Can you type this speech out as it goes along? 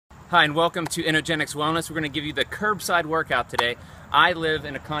Hi, and welcome to Energetics Wellness. We're going to give you the curbside workout today. I live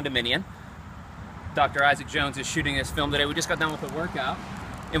in a condominium. Dr. Isaac Jones is shooting this film today. We just got done with a workout,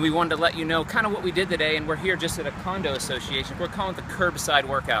 and we wanted to let you know kind of what we did today, and we're here just at a condo association. We're calling it the curbside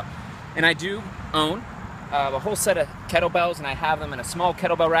workout. And I do own a whole set of kettlebells, and I have them in a small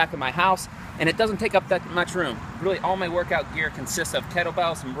kettlebell rack in my house, and it doesn't take up that much room. Really, all my workout gear consists of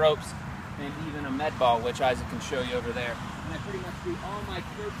kettlebells, some ropes, and even a med ball, which Isaac can show you over there. And I pretty much do all my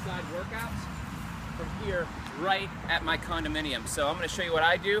curbside workouts from here right at my condominium. So I'm going to show you what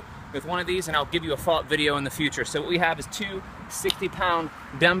I do with one of these, and I'll give you a follow-up video in the future. So what we have is two 60-pound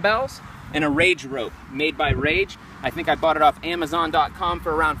dumbbells and a Rage rope made by Rage. I think I bought it off Amazon.com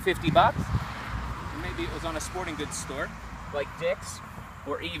for around 50 bucks. And maybe it was on a sporting goods store like Dick's,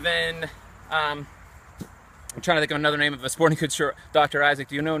 or even I'm trying to think of another name of a sporting goods store. Dr. Isaac,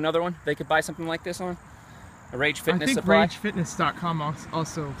 do you know another one they could buy something like this on? A Rage Fitness supply? I think RageFitness.com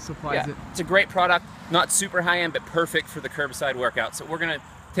also supplies it. It's a great product, not super high-end, but perfect for the curbside workout. So we're going to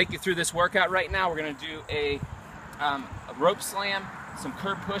take you through this workout right now. We're going to do a rope slam, some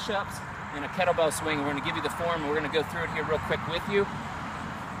curb push-ups, and a kettlebell swing. We're going to give you the form, and we're going to go through it here real quick with you.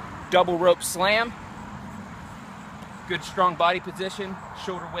 Double rope slam. Good strong body position,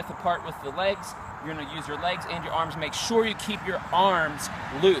 shoulder width apart with the legs. You're going to use your legs and your arms. Make sure you keep your arms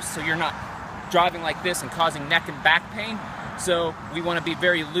loose so you're not driving like this and causing neck and back pain. So we want to be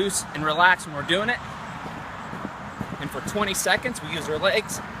very loose and relaxed when we're doing it. And for 20 seconds, we use our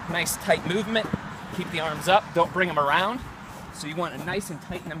legs. Nice tight movement. Keep the arms up. Don't bring them around. So you want it nice and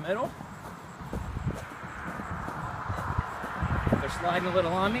tight in the middle. They're sliding a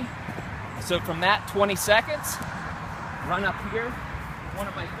little on me. So from that 20 seconds, run up here. One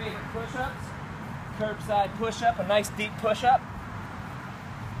of my favorite push-ups. Curbside push-up, a nice deep push-up.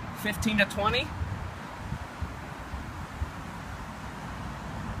 15 to 20.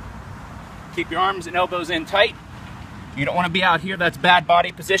 Keep your arms and elbows in tight. You don't want to be out here. That's bad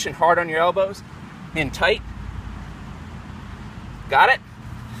body position. Hard on your elbows. In tight. Got it?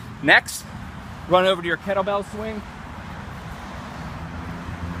 Next, run over to your kettlebell swing.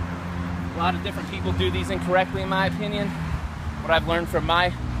 A lot of different people do these incorrectly, in my opinion. What I've learned from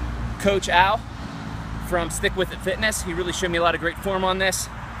my coach, Al, from Stick With It Fitness, he really showed me a lot of great form on this.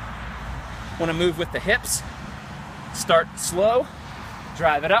 Want to move with the hips. Start slow,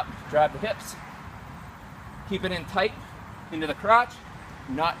 drive it up, drive the hips. Keep it in tight into the crotch,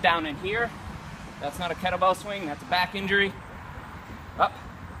 not down in here. That's not a kettlebell swing, that's a back injury. Up,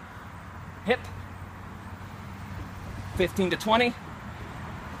 hip, 15 to 20.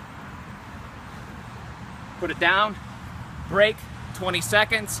 Put it down, break, 20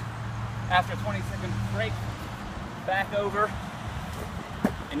 seconds. After 20 seconds break, back over,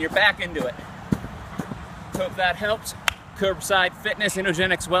 and you're back into it. Hope that helps. Curbside Fitness,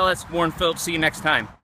 Energetics Wellness, Warren Phillips. See you next time.